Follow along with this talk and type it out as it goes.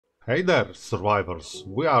Hey there, survivors!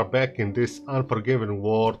 We are back in this unforgiving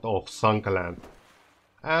world of Sunkenland.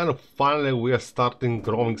 And finally we are starting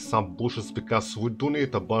growing some bushes because we do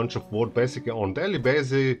need a bunch of wood basically on daily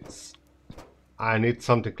basis. I need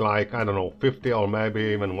something like, I don't know, 50 or maybe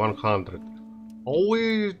even 100. Oh,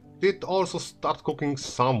 we did also start cooking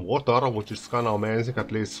some water, which is kinda amazing,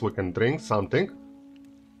 at least we can drink something.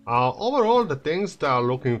 Overall the things that are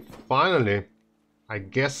looking finally, I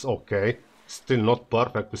guess, okay. Still not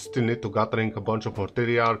perfect, we still need to gathering a bunch of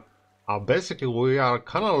material. Basically we are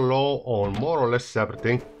kinda low on more or less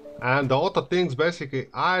everything. And the other things, basically,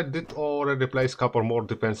 I did already place a couple more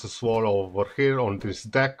defenses wall over here on this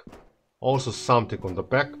deck. Also something on the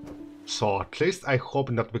back. So at least I hope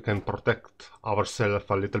that we can protect ourselves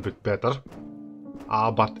a little bit better.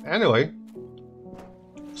 But anyway,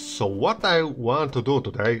 so what I want to do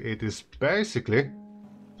today, it is basically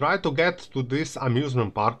try to get to this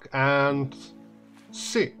amusement park and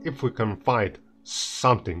see if we can find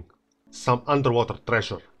something, some underwater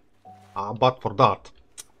treasure. But for that,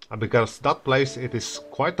 because that place, it is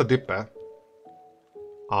quite a deep,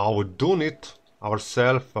 we do need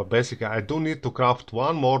ourselves, basically I do need to craft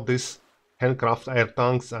one more this handcraft air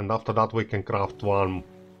tanks, and after that we can craft one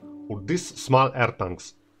with these small air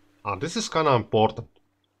tanks. This is kinda important.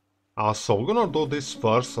 So we're gonna do this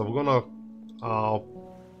first, so we're gonna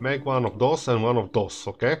make one of those and one of those,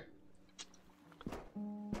 okay?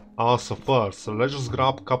 So first, let's just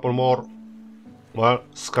grab a couple more, well,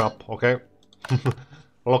 scrap, okay?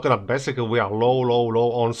 Look at that, basically we are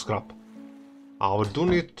low on scrap. We do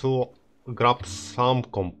need to grab some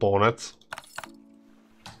components.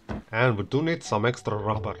 And we do need some extra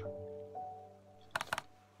rubber.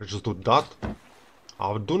 Let's just do that.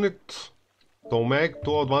 We do need to make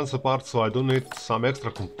 2 advanced parts, so I do need some extra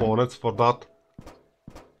components for that.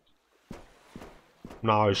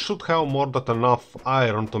 Now I should have more than enough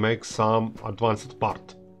iron to make some advanced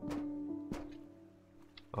part.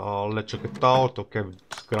 Let's check it out. Okay,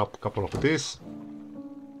 let's grab a couple of these.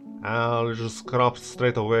 And let's just craft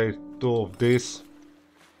straight away 2 of these.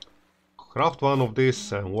 Craft 1 of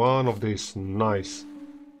these and 1 of these. Nice.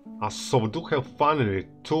 So we do have finally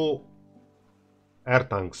 2 air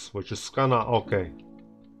tanks, which is kinda okay.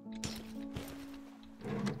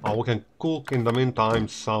 We can cook in the meantime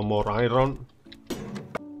some more iron.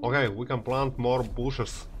 Okay, we can plant more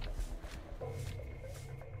bushes.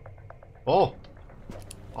 Oh!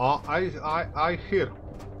 I hear.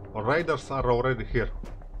 Raiders are already here.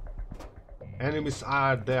 Enemies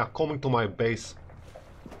are, they are coming to my base.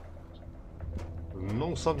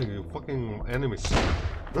 Know something, you fucking enemies.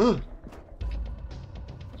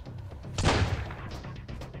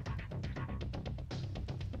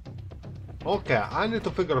 Okay, I need to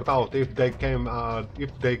figure it out if they can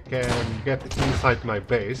get inside my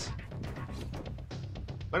base.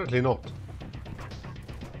 Apparently not.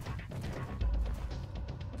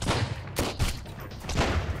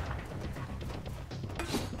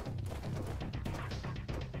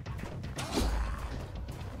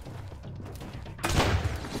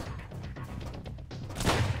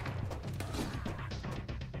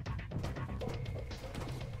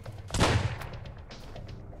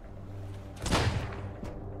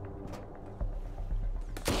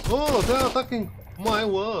 Oh, they're attacking my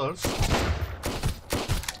walls.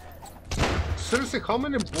 Seriously, how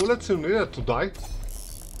many bullets you needed to die?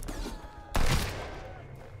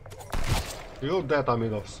 You're dead,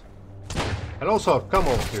 amigos. Hello, sir. Come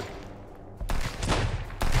over here.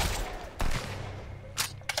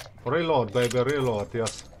 Reload, baby, reload,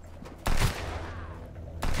 yes.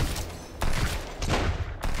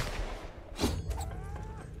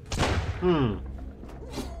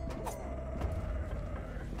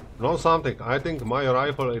 Know something, I think my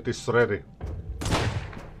rifle, it is ready.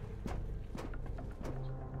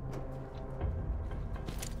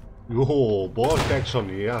 Oh, bolt action,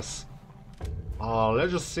 yes.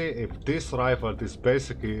 Let's just see if this rifle is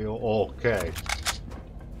basically okay.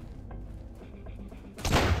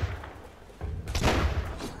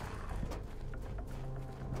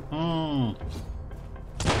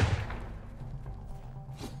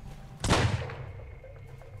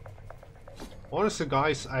 Honestly,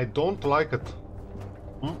 guys, I don't like it.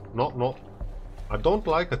 No. I don't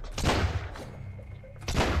like it.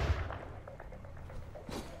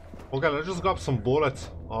 Okay, let's just grab some bullets.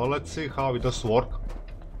 Let's see how it does work.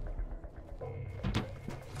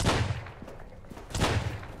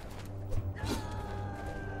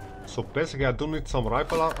 So basically I do need some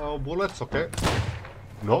rifle bullets, okay.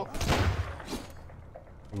 No.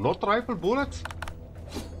 Not rifle bullets.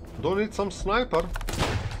 Don't need some sniper.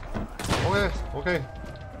 Okay.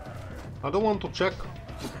 I don't want to check.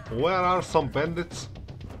 Where are some bandits?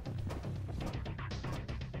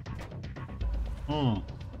 Hmm.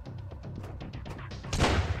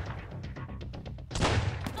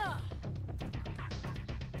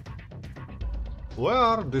 Where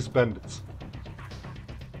are these bandits?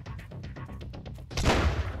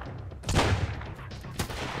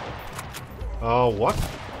 What?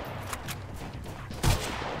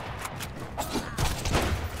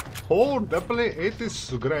 Oh, definitely it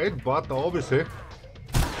is great, but obviously...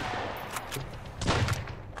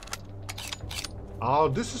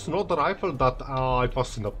 this is not the rifle that it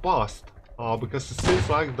was in the past, because it seems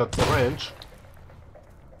like that the range...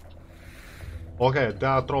 Okay, they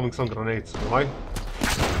are throwing some grenades, right?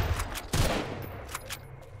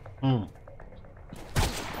 Hmm.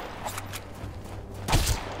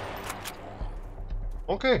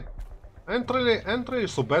 Okay, ain't really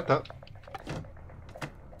so bad.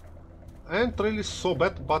 Ain't really so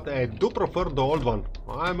bad, but I do prefer the old one.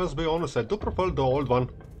 I must be honest, I do prefer the old one.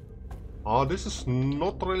 This is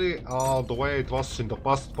not really the way it was in the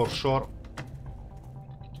past for sure.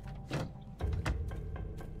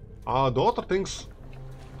 The other things...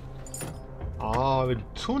 we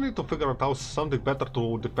do need to figure out something better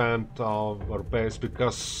to defend our base,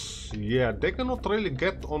 because, yeah, they cannot really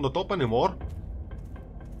get on the top anymore.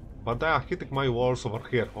 But they are hitting my walls over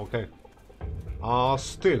here, okay.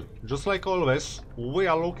 Still, just like always, we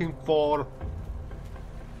are looking for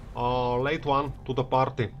late one to the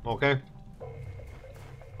party, okay?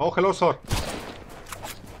 Oh, hello, sir.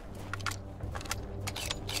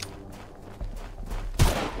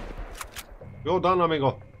 You're done,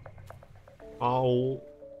 amigo. Oh,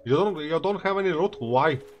 you don't have any loot?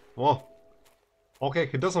 Why? Oh, okay,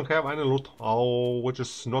 he doesn't have any loot. Oh, which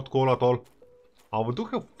is not cool at all. We do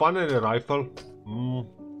have finally a rifle.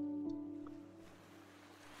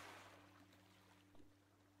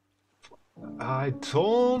 I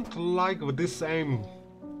don't like this aim.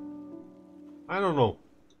 I don't know.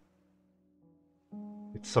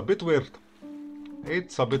 It's a bit weird.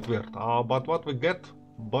 It's a bit weird. But what we get?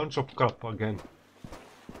 Bunch of crap again.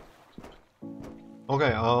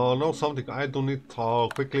 Okay, now something I do need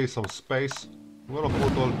quickly some space. I'm gonna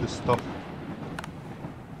put all this stuff.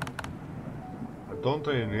 I don't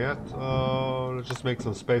really need it. Let's just make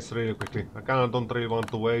some space really quickly. I kinda don't really want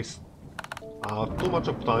to waste too much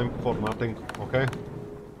of time for nothing, okay?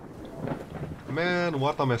 Man,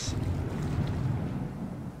 what a mess.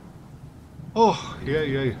 Oh,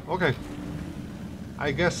 yeah, okay.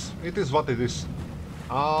 I guess it is what it is.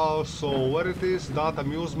 So where it is, that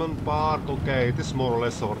amusement park, okay, it is more or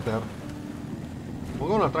less over there. We're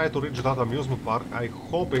gonna try to reach that amusement park, I'm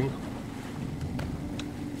hoping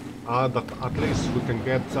that at least we can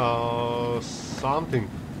get something.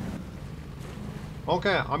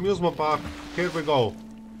 Okay, amusement park, here we go.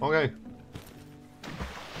 Okay.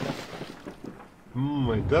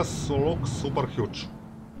 It does look super huge.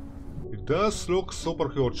 It does look super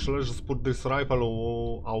huge. Let's just put this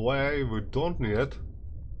rifle away, we don't need it.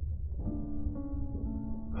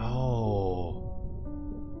 Oh.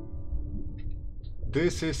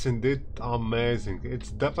 This is indeed amazing.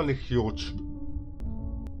 It's definitely huge.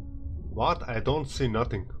 But I don't see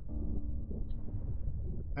nothing.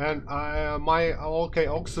 And okay,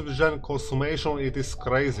 oxygen consumption, it is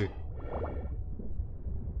crazy.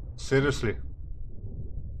 Seriously.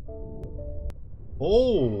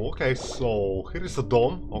 Oh, okay, so here is a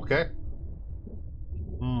dome, okay.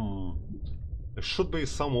 There should be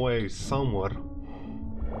some way somewhere.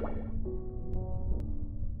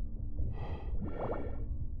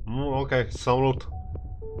 Okay, some loot.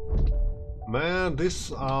 Man,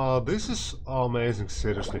 this is amazing,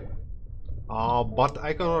 seriously. But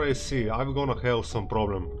I can already see I'm gonna have some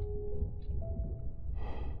problem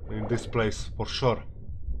in this place for sure.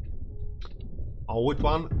 With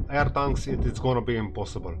one air tanks it is gonna be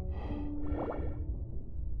impossible.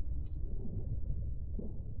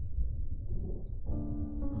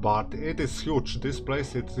 But it is huge, this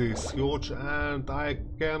place it is huge, and I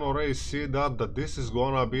can already see that this is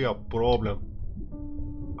gonna be a problem.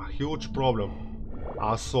 A huge problem.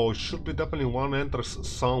 So it should be definitely one entrance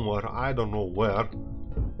somewhere, I don't know where.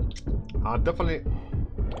 Definitely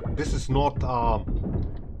this is not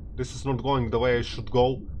going the way it should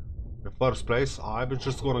go in the first place. I'm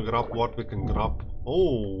just gonna grab what we can grab.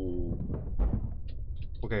 Oh,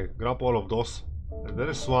 okay, grab all of those. And there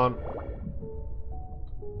is one.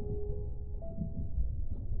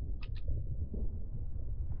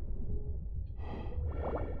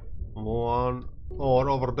 One. Or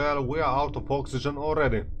over there, we are out of oxygen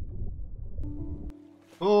already.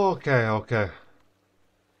 Okay.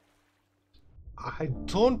 I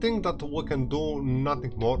don't think that we can do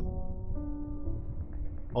nothing more.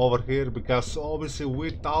 over here, because obviously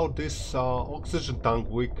without this oxygen tank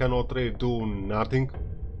we cannot really do nothing.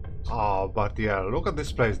 But yeah, look at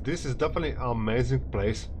this place. This is definitely an amazing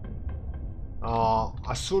place.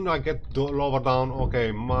 As soon as I get lower down,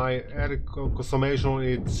 okay, my air consumption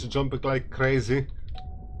is jumping like crazy.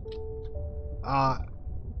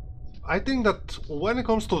 I think that when it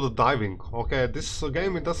comes to the diving, okay, this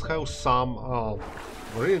game, it does have some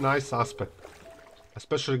really nice aspect,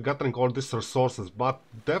 especially gathering all these resources, but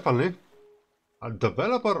definitely a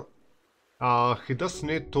developer, he does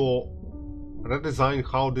need to redesign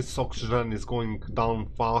how this oxygen is going down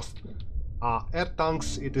fast. Air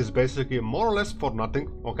tanks, it is basically more or less for nothing,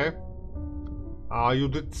 okay? You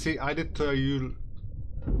did see, you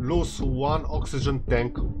lose one oxygen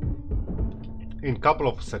tank in couple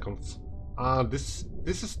of seconds. This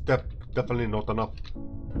is definitely not enough.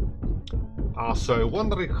 So I'm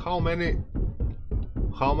wondering how many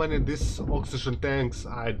these oxygen tanks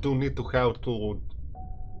I do need to have to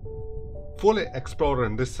fully explore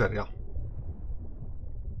in this area.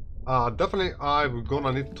 Definitely I'm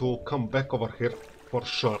gonna need to come back over here for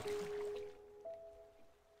sure.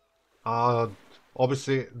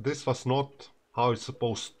 Obviously this was not how it's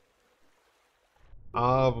supposed.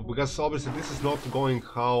 Because obviously this is not going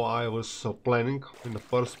how I was planning in the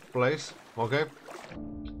first place, okay?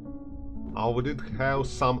 We did have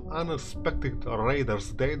some unexpected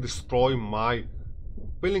raiders. They destroy my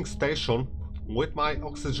filling station with my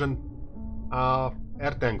oxygen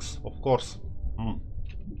air tanks, of course.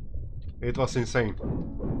 It was insane.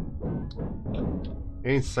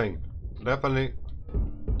 Insane. Definitely.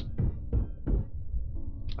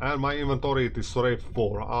 And my inventory it is already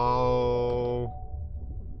full.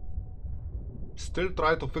 Still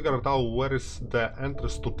try to figure it out where is the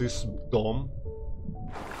entrance to this dome.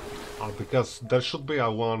 Because there should be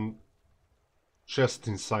one chest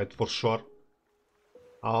inside for sure.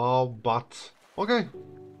 But okay.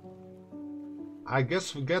 I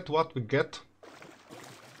guess we get what we get.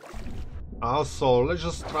 So let's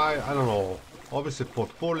just try, I don't know, obviously for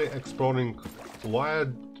fully exploring why.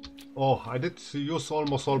 Oh, I did use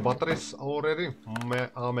almost all batteries already.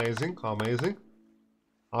 Amazing, amazing.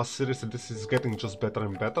 Seriously, this is getting just better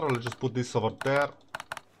and better. Let's just put this over there.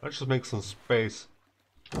 Let's just make some space.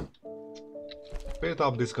 Fill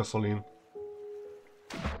up this gasoline.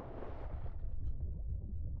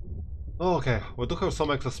 Okay, we do have some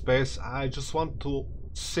extra space. I just want to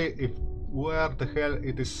see if where the hell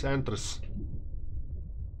it is enters.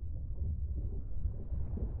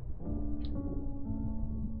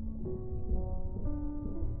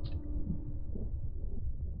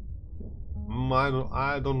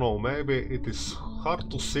 I don't know, maybe it is hard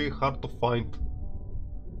to see, hard to find.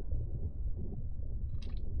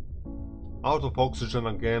 Out of oxygen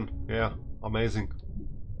again, yeah, amazing.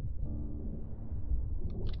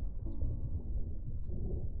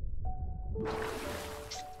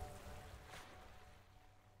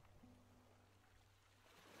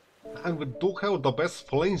 And we do have the best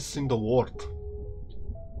flames in the world.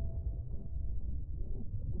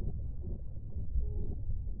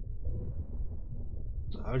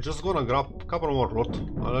 I'm just gonna grab a couple more loot.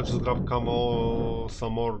 I'll just grab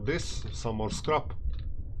some more this, some more scrap.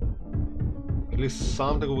 At least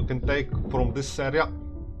something we can take from this area.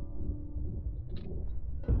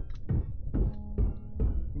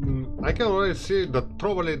 I can already see that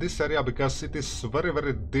probably this area, because it is very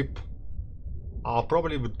very deep,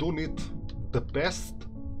 probably we do need the best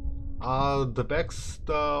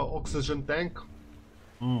oxygen tank.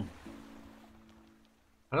 I'm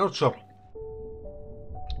not sure.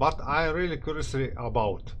 But I'm really curious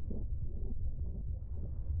about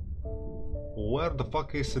where the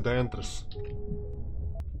fuck is the entrance.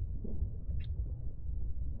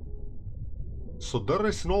 So there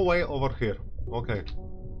is no way over here. Okay.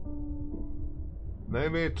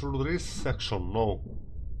 Maybe through this section. No.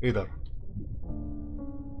 Either.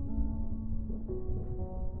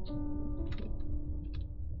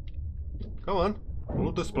 Come on.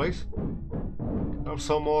 Loot this place. Have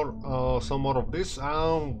some more of this,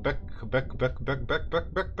 and back.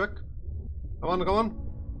 Come on.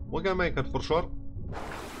 We can make it for sure.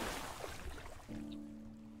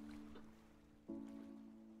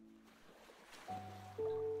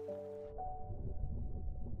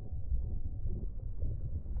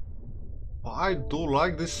 I do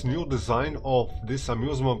like this new design of this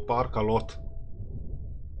amusement park a lot.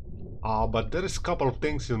 But there is a couple of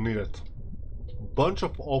things you needed. Bunch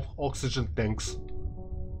of oxygen tanks.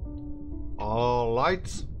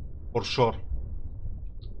 Lights, for sure.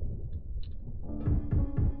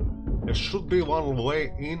 There should be one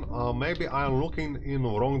way in. Maybe I'm looking in the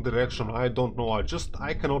wrong direction. I don't know.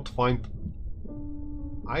 I cannot find.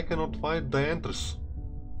 I cannot find the entrance.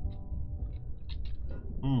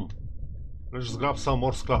 Let's just grab some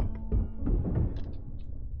more scrap.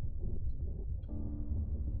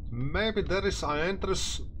 Maybe there is an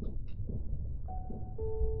entrance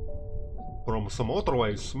from some other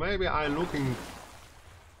ways. Maybe I'm looking...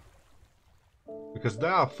 because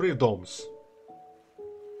there are 3 domes.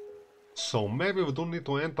 So maybe we don't need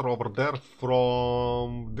to enter over there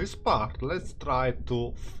from this part. Let's try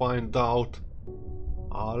to find out.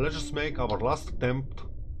 Let's just make our last attempt.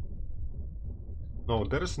 No,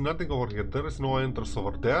 there is nothing over here. There is no entrance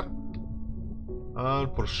over there.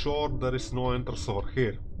 And for sure there is no entrance over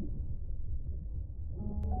here.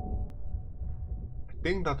 I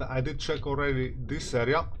think that I did check already this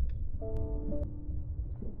area.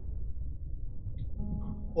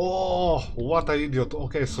 Oh, what an idiot.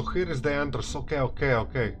 Okay, so here is the entrance.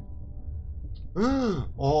 Okay.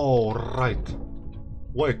 Oh, right.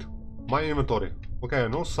 Wait, my inventory. Okay, I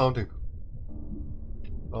know something.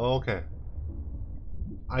 Okay.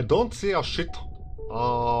 I don't see a shit.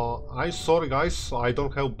 I'm sorry guys, I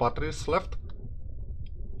don't have batteries left.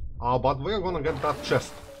 But we're gonna get that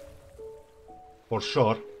chest. For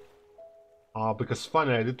sure. Because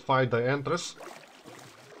finally I did find the entrance.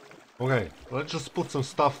 Okay, let's just put some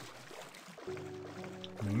stuff.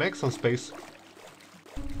 Make some space.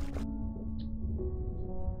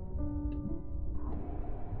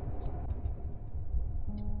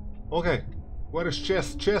 Okay, where is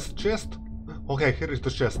chest? Okay, here is the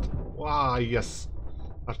chest. Ah, yes.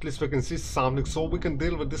 At least we can see something, so we can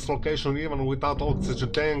deal with this location even without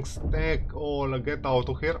oxygen tanks. Get out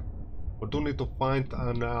of here. We do need to find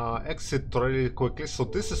an exit really quickly, so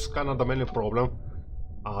this is kind of the main problem.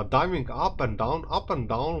 Diving up and down.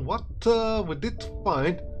 What we did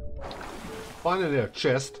find? Finally a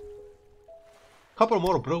chest. Couple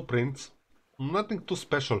more blueprints. Nothing too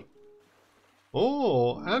special.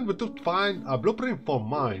 Oh, and we did find a blueprint for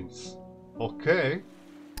mines. Okay.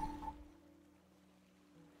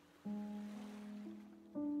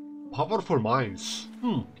 Powerful mines.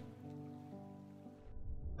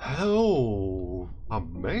 Oh,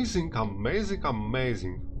 amazing.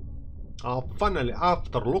 Finally,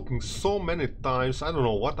 after looking so many times, I don't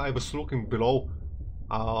know what I was looking below.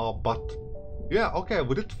 But yeah, okay,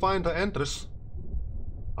 we did find the entrance.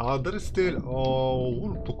 There is still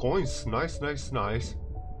 2 coins. Nice.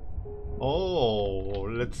 Oh,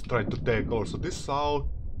 let's try to take also this out.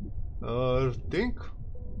 Think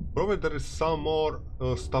probably there is some more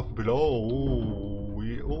stuff below.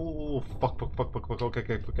 Oh, fuck.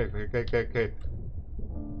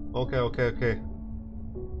 Okay.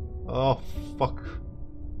 Oh, fuck.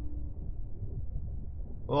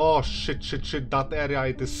 Oh, shit. That area,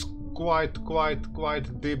 it is quite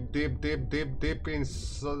deep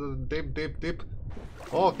deep.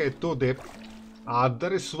 Okay, too deep.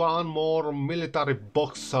 There is one more military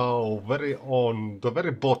box on the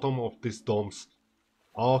very bottom of these domes.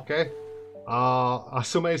 Okay.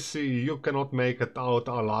 As you may see, you cannot make it out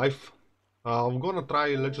alive. I'm gonna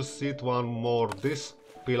try, let's just see it one more, these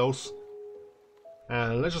pillows.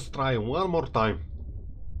 And let's just try one more time.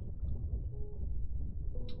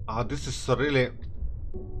 This is really...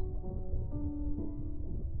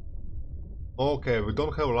 Okay, we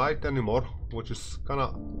don't have light anymore, which is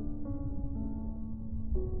kinda...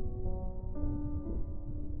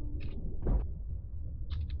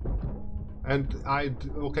 And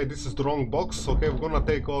okay, this is the wrong box. Okay, we're gonna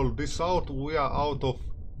take all this out. We are out of...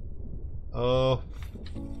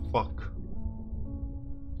 fuck.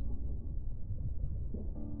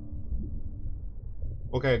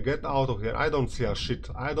 Okay, get out of here. I don't see a shit.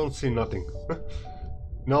 I don't see nothing.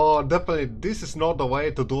 No, definitely, this is not the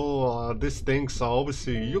way to do these things. So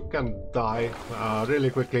obviously, you can die really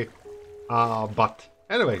quickly. But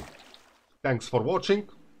anyway, thanks for watching.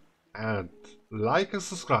 And like and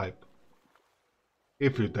subscribe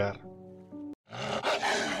if you dare.